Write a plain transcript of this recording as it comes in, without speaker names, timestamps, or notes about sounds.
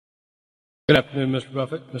Good afternoon, Mr.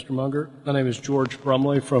 Buffett, Mr. Munger. My name is George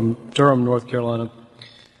Brumley from Durham, North Carolina.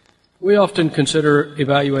 We often consider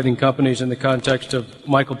evaluating companies in the context of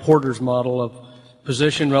Michael Porter's model of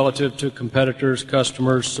position relative to competitors,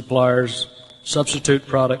 customers, suppliers, substitute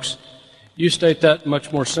products. You state that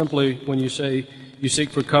much more simply when you say you seek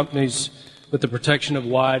for companies with the protection of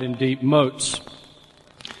wide and deep moats.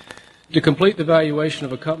 To complete the valuation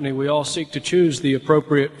of a company, we all seek to choose the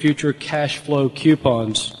appropriate future cash flow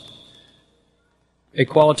coupons. A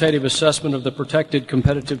qualitative assessment of the protected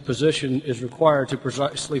competitive position is required to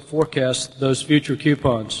precisely forecast those future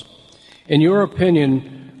coupons. In your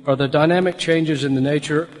opinion, are the dynamic changes in the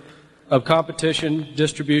nature of competition,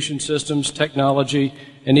 distribution systems, technology,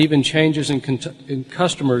 and even changes in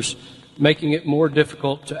customers making it more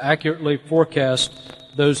difficult to accurately forecast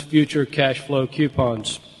those future cash flow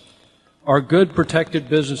coupons? Are good protected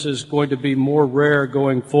businesses going to be more rare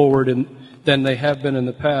going forward than they have been in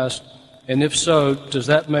the past? And if so, does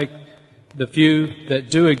that make the few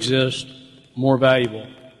that do exist more valuable?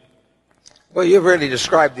 Well, you've really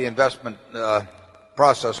described the investment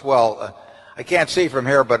process well. I can't see from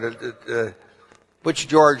here, but which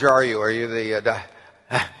George are you? Are you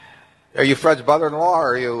are you Fred's brother-in-law,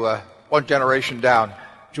 or are you one generation down?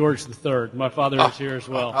 George the Third. My father is here as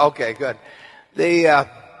well. Okay, good. The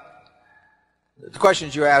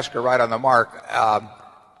questions you ask are right on the mark,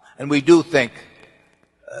 and we do think.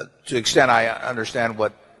 To the extent I understand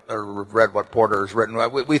what or read what Porter has written,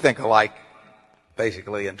 we think alike,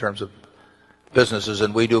 basically, in terms of businesses,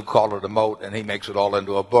 and we do call it a moat, and he makes it all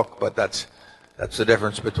into a book. But that's the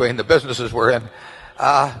difference between the businesses we're in.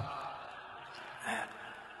 And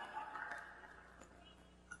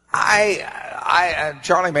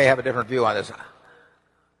Charlie may have a different view on this.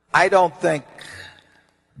 I don't think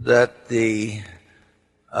that the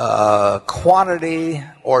quantity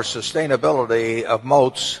or sustainability of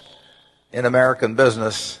moats in American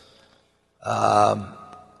business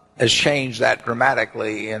has changed that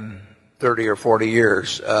dramatically in 30 or 40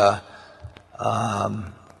 years. Now,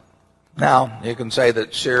 you can say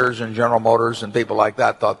that Sears and General Motors and people like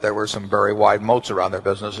that thought there were some very wide moats around their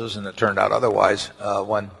businesses, and it turned out otherwise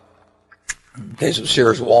when, in the case of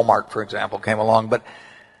Sears, Walmart, for example, came along. But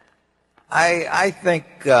I think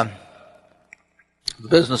the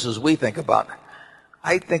businesses we think about,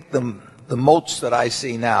 I think the moats that I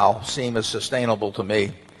see now seem as sustainable to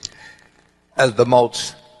me as the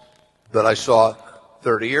moats that I saw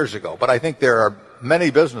 30 years ago. But I think there are many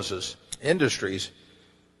businesses, industries,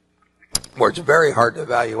 where it's very hard to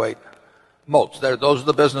evaluate moats. Those are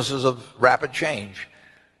the businesses of rapid change.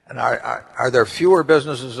 And are there fewer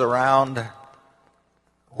businesses around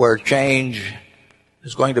where change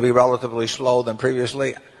is going to be relatively slow than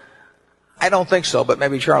previously? I don't think so, but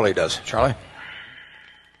maybe Charlie does. Charlie?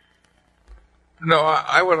 No,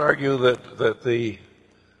 I would argue that the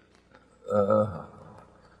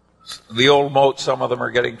old moats, some of them are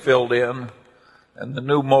getting filled in, and the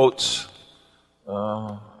new moats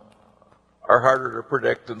are harder to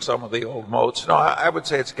predict than some of the old moats. No, I would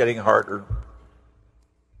say it's getting harder.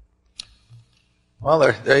 Well,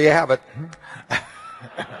 there you have it.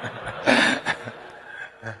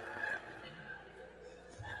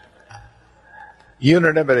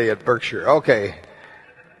 Unanimity at Berkshire. Okay.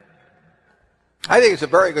 I think it's a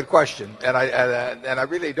very good question, and I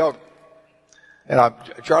really don't.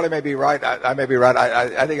 Charlie may be right. I may be right.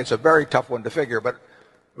 I think it's a very tough one to figure. But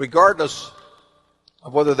regardless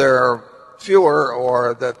of whether there are fewer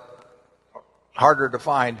or that harder to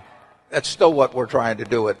find, that's still what we're trying to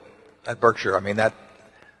do at Berkshire. I mean that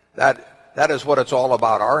is what it's all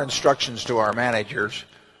about. Our instructions to our managers.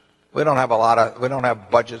 We don't have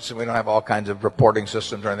budgets, and we don't have all kinds of reporting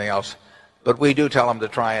systems or anything else. But we do tell them to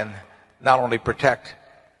try and not only protect,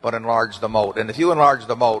 but enlarge the moat. And if you enlarge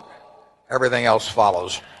the moat, everything else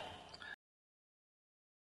follows.